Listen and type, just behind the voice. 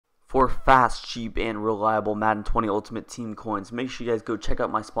For fast, cheap, and reliable Madden 20 Ultimate Team coins, make sure you guys go check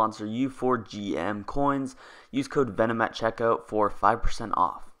out my sponsor U4GM Coins. Use code VENM at checkout for 5%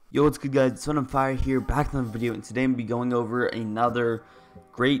 off. Yo, what's good, guys? It's VENM here, back in the video, and today I'm going to be going over another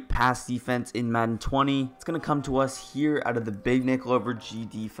great pass defense in Madden 20. It's going to come to us here out of the big nickel over G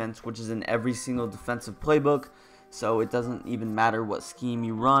defense, which is in every single defensive playbook. So it doesn't even matter what scheme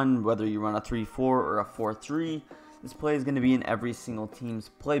you run, whether you run a 3-4 or a 4-3. This play is going to be in every single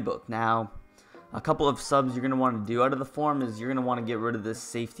team's playbook. Now, a couple of subs you're going to want to do out of the form is you're going to want to get rid of this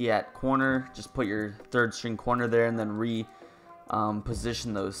safety at corner. Just put your third string corner there and then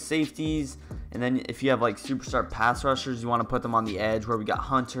position those safeties. And then if you have like superstar pass rushers, you want to put them on the edge where we got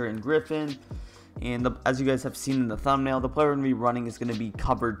Hunter and Griffin. And as you guys have seen in the thumbnail, the player we're going to be running is going to be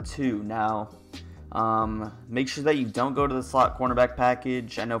covered 2. Now, make sure that you don't go to the slot cornerback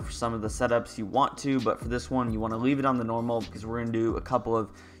package. I know for some of the setups you want to, but for this one you want to leave it on the normal because we're going to do a couple of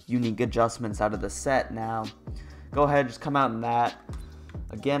unique adjustments out of the set. Now go ahead, just come out in that.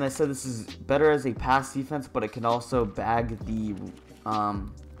 Again, I said this is better as a pass defense, but it can also bag the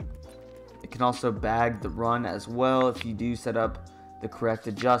run as well if you do set up the correct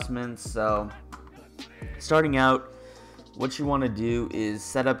adjustments. So starting out, what you want to do is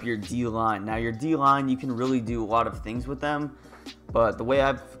set up your D-line. Now your D-line, you can really do a lot of things with them, but the way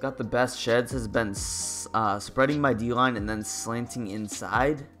I've got the best sheds has been spreading my D-line and then slanting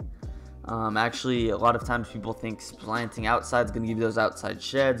inside. Actually, a lot of times people think slanting outside is going to give you those outside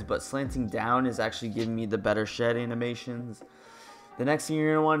sheds, but slanting down is actually giving me the better shed animations. The next thing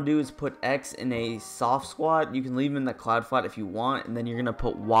you're going to want to do is put X in a soft squat. You can leave him in the cloud flat if you want, and then you're going to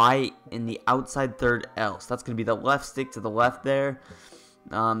put Y in the outside third L. So that's going to be the left stick to the left there.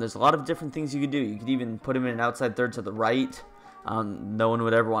 There's a lot of different things you could do. You could even put him in an outside third to the right. No one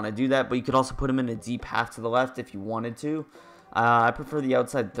would ever want to do that, but you could also put him in a deep half to the left if you wanted to. I prefer the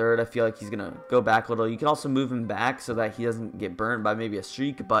outside third. I feel like he's going to go back a little. You can also move him back so that he doesn't get burnt by maybe a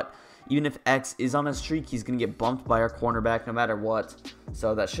streak, but even if X is on a streak, he's going to get bumped by our cornerback no matter what.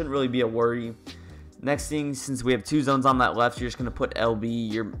 So that shouldn't really be a worry. Next thing, since we have 2 zones on that left, you're just going to put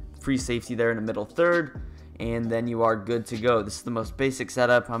LB, your free safety there in the middle third, and then you are good to go. This is the most basic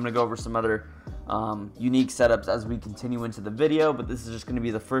setup. I'm going to go over some other unique setups as we continue into the video, but this is just going to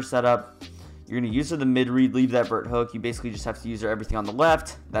be the first setup. You're going to use her the mid-read, leave that vert hook. You basically just have to use her everything on the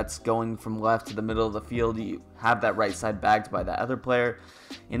left. That's going from left to the middle of the field. You have that right side bagged by that other player.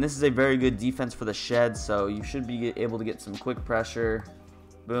 And this is a very good defense for the shed, so you should be able to get some quick pressure.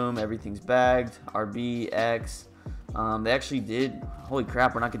 Boom, everything's bagged. RB, X. They actually did. Holy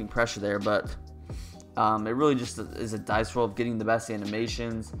crap, we're not getting pressure there, but it really just is a dice roll of getting the best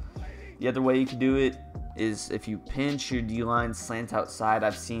animations. The other way you can do it is if you pinch your D-line, slant outside.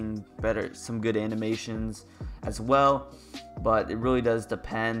 I've seen some good animations as well, but it really does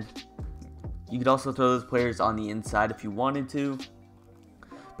depend. You could also throw those players on the inside if you wanted to,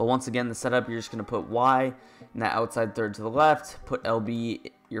 but once again, the setup, you're just going to put Y in that outside third to the left, put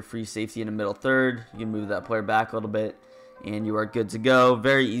LB, your free safety, in the middle third. You can move that player back a little bit, and you are good to go.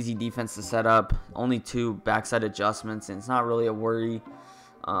 Very easy defense to set up, only 2 backside adjustments, and it's not really a worry.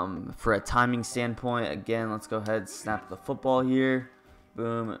 For a timing standpoint, again, let's go ahead, snap the football here.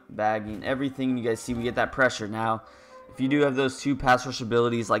 Boom, bagging everything. You guys see we get that pressure. Now, if you do have those 2 pass rush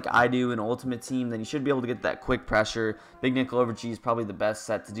abilities like I do in Ultimate Team, then you should be able to get that quick pressure. Big nickel over G is probably the best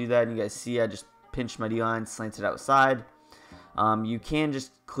set to do that. And you guys see I just pinched my D-line, slanted outside. You can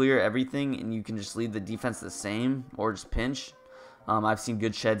just clear everything and you can just leave the defense the same or just pinch. I've seen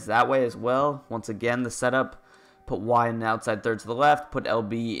good sheds that way as well. Once again, the setup. Put Y in the outside third to the left, put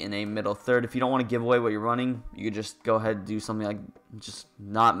LB in a middle third. If you don't want to give away what you're running, you could just go ahead and do something like just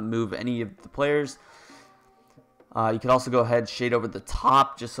not move any of the players. You could also go ahead, shade over the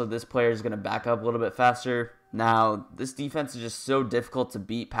top, just so this player is going to back up a little bit faster. Now, this defense is just so difficult to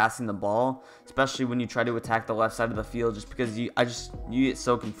beat passing the ball, especially when you try to attack the left side of the field, just because you get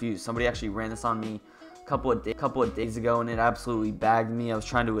so confused. Somebody actually ran this on me a couple of days ago, and it absolutely bagged me. I was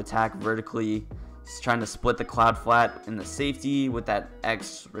trying to attack vertically, trying to split the cloud flat in the safety with that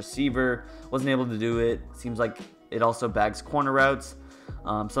X receiver. Wasn't able to do it. Seems like it also bags corner routes.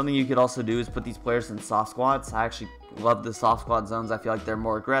 Something you could also do is put these players in soft squats. I actually love the soft squat zones. I feel like they're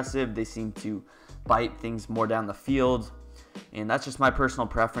more aggressive. They seem to bite things more down the field, and that's just my personal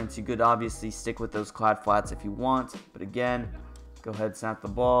preference. You could obviously stick with those cloud flats if you want, but again, go ahead, snap the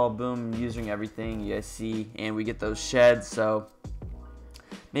ball, boom, using everything you guys see, and we get those sheds. So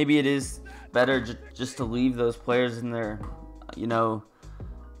maybe it is better just to leave those players in their,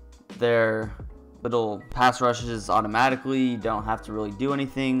 their little pass rushes automatically. You don't have to really do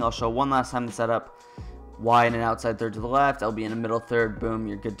anything. I'll show one last time the setup. Y in an outside third to the left, LB in a middle third, boom,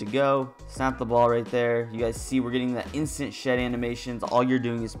 you're good to go. Snap the ball right there. You guys see we're getting the instant shed animations. All you're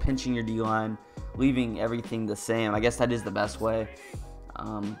doing is pinching your D-line, leaving everything the same. I guess that is the best way.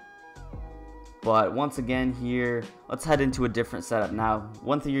 But once again here, let's head into a different setup. Now,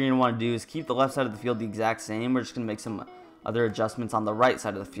 one thing you're going to want to do is keep the left side of the field the exact same. We're just going to make some other adjustments on the right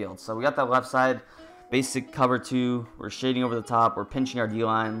side of the field. So we got that left side, basic cover 2. We're shading over the top. We're pinching our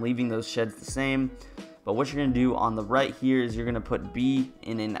D-line, leaving those sheds the same. But what you're going to do on the right here is you're going to put B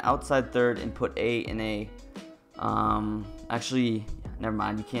in an outside third and put A in a, actually, never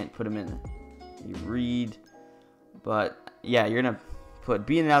mind, you can't put them in a read. But yeah, you're going to put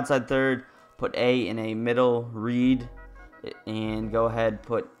B in an outside third, put A in a middle read, and go ahead,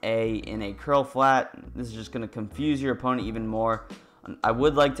 put A in a curl flat. This is just going to confuse your opponent even more. I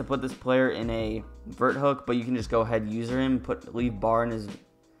would like to put this player in a vert hook, but you can just go ahead and user him, leave bar in his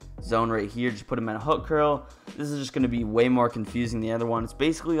zone right here, just put him in a hook curl. This is just going to be way more confusing than the other one. It's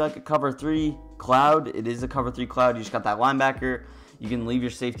basically like a cover 3 cloud. It is a cover 3 cloud. You just got that linebacker. You can leave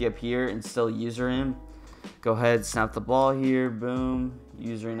your safety up here and still user him. Go ahead, snap the ball here, boom,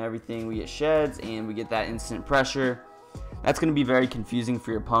 user and everything. We get sheds and we get that instant pressure. That's going to be very confusing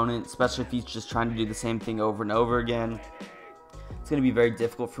for your opponent, especially if he's just trying to do the same thing over and over again. It's going to be very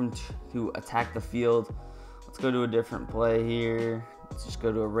difficult for him to attack the field. Let's go to a different play here. Let's just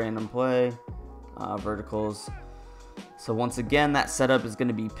go to a random play, verticals. So once again, that setup is going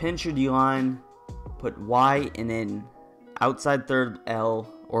to be pinch your D-line, put Y in an outside third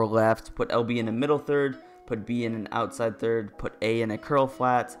L or left, put LB in a middle third, put B in an outside third, put A in a curl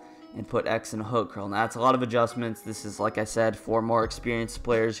flat, and put X in a hook curl. Now that's a lot of adjustments. This is, like I said, for more experienced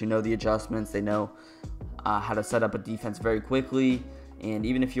players who know the adjustments. They know how to set up a defense very quickly. And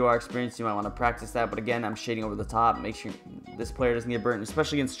even if you are experienced, you might want to practice that. But again, I'm shading over the top. Make sure this player doesn't get burnt,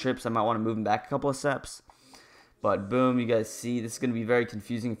 especially against trips. I might want to move him back a couple of steps. But boom, you guys see, this is going to be very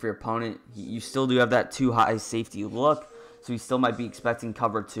confusing for your opponent. You still do have that too high safety look, so he still might be expecting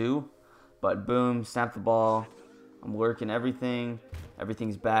cover 2. But boom, snap the ball. I'm working everything.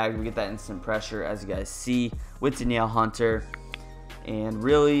 Everything's bagged. We get that instant pressure, as you guys see, with Danielle Hunter. And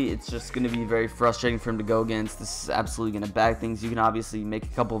really, it's just going to be very frustrating for him to go against. This is absolutely going to bag things. You can obviously make a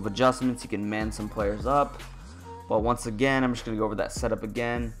couple of adjustments. You can man some players up. But once again, I'm just going to go over that setup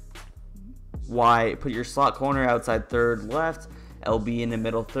again. Y, put your slot corner outside third left, LB in the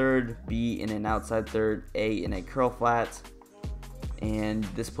middle third, B in an outside third, A in a curl flat. And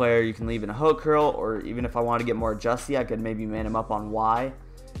this player you can leave in a hook curl, or even if I want to get more adjusty, I could maybe man him up on Y.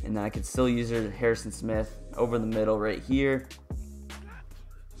 And then I could still use Harrison Smith over the middle right here.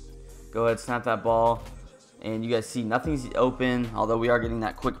 Go ahead, snap that ball. And you guys see nothing's open, although we are getting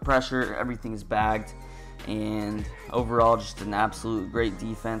that quick pressure. Everything is bagged. And overall, just an absolute great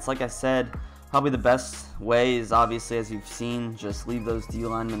defense. Like I said, probably the best way is obviously, as you've seen, just leave those D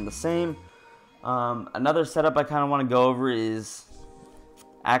linemen the same. Another setup I kind of want to go over is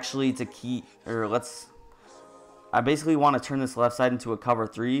actually to keep, I basically want to turn this left side into a cover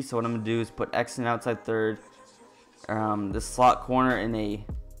 3. So what I'm going to do is put X in outside third, this slot corner in a,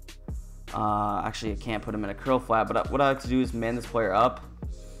 actually I can't put him in a curl flat, but what I like to do is man this player up.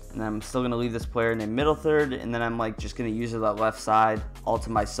 And then I'm still going to leave this player in a middle third, and then I'm like just going to use that left side all to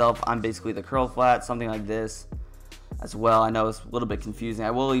myself. I'm basically the curl flat, something like this as well. I know it's a little bit confusing.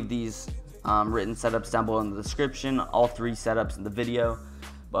 I will leave these written setups down below in the description, all 3 setups in the video.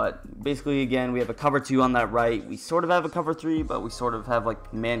 But basically, again, we have a cover 2 on that right. We sort of have a cover 3, but we sort of have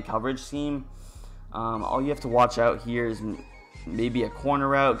like man coverage scheme. All you have to watch out here is maybe a corner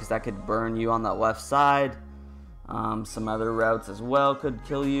route, because that could burn you on that left side. Some other routes as well could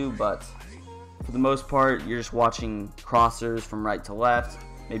kill you, but for the most part, you're just watching crossers from right to left,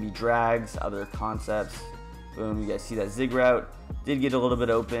 maybe drags, other concepts. Boom, you guys see that zig route. Did get a little bit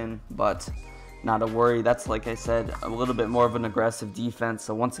open, but not a worry. That's, like I said, a little bit more of an aggressive defense.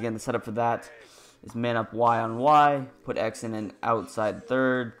 So once again, the setup for that is man up Y on Y, put X in an outside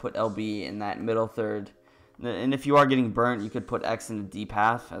third, put LB in that middle third. And if you are getting burnt, you could put X in a deep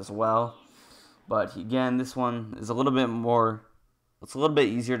half as well. But again, this one is a little bit more, it's a little bit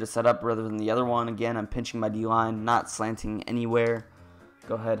easier to set up rather than the other one. Again, I'm pinching my D-line, not slanting anywhere.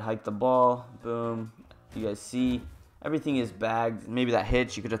 Go ahead, hike the ball, boom. You guys see, everything is bagged. Maybe that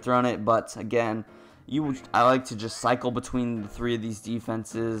hitch, you could have thrown it, but again, I like to just cycle between the 3 of these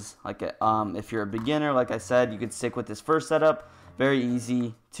defenses. Like if you're a beginner, like I said, you could stick with this first setup. Very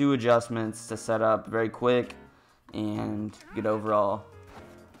easy, 2 adjustments to set up, very quick, and good overall.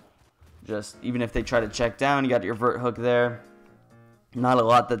 Just even if they try to check down, you got your vert hook there. Not a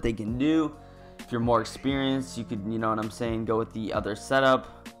lot that they can do. If you're more experienced, you could, you know what I'm saying, go with the other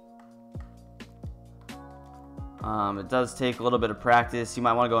setup. It does take a little bit of practice. You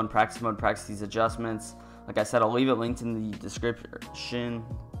might want to go in practice mode, practice these adjustments. Like I said, I'll leave it linked in the description.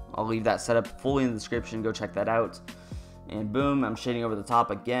 I'll leave that setup fully in the description. Go check that out. And boom, I'm shading over the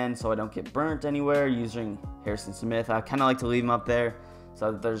top again so I don't get burnt anywhere using Harrison Smith. I kind of like to leave him up there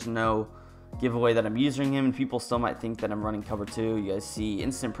so that there's no giveaway that I'm using him, and people still might think that I'm running cover 2. You guys see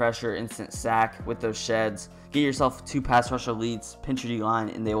instant pressure, instant sack with those sheds. Get yourself 2 pass rush elites, pinch your D-line,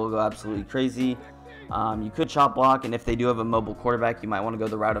 and they will go absolutely crazy. You could chop block, and if they do have a mobile quarterback, you might want to go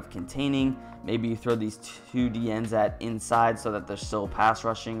the route of containing. Maybe you throw these 2 DNs at inside so that they're still pass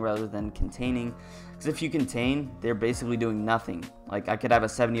rushing rather than containing. Because if you contain, they're basically doing nothing. Like, I could have a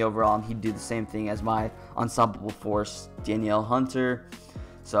 70 overall, and he'd do the same thing as my unstoppable force, Danielle Hunter.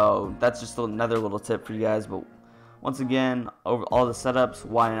 So that's just another little tip for you guys. But once again, over all the setups,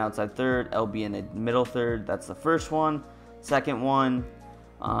 Y in an outside third, LB in a middle third. That's the first one. Second one,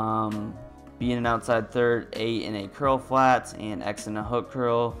 B in an outside third, A in a curl flat, and X in a hook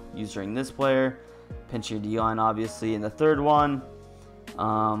curl used during this player. Pinch your D-line, obviously. And the third one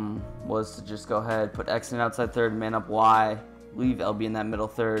was to just go ahead, put X in an outside third, man up Y, leave LB in that middle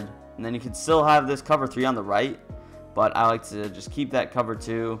third. And then you could still have this cover 3 on the right, but I like to just keep that cover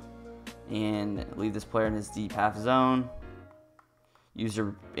 2 and leave this player in his deep half zone. Use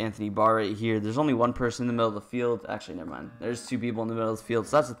your Anthony Barr right here. There's only one person in the middle of the field. Actually, never mind. There's 2 people in the middle of the field.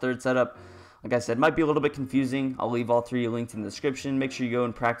 So that's the third setup. Like I said, might be a little bit confusing. I'll leave all 3 linked in the description. Make sure you go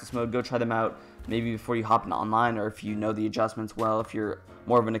in practice mode. Go try them out maybe before you hop into online, or if you know the adjustments well. If you're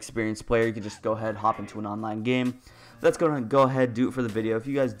more of an experienced player, you can just go ahead, hop into an online game. That's going to go ahead, do it for the video. If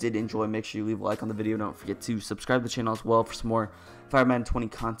you guys did enjoy, make sure you leave a like on the video. Don't forget to subscribe to the channel as well for some more Madden 20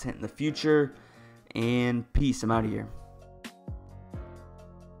 content in the future. And peace. I'm out of here.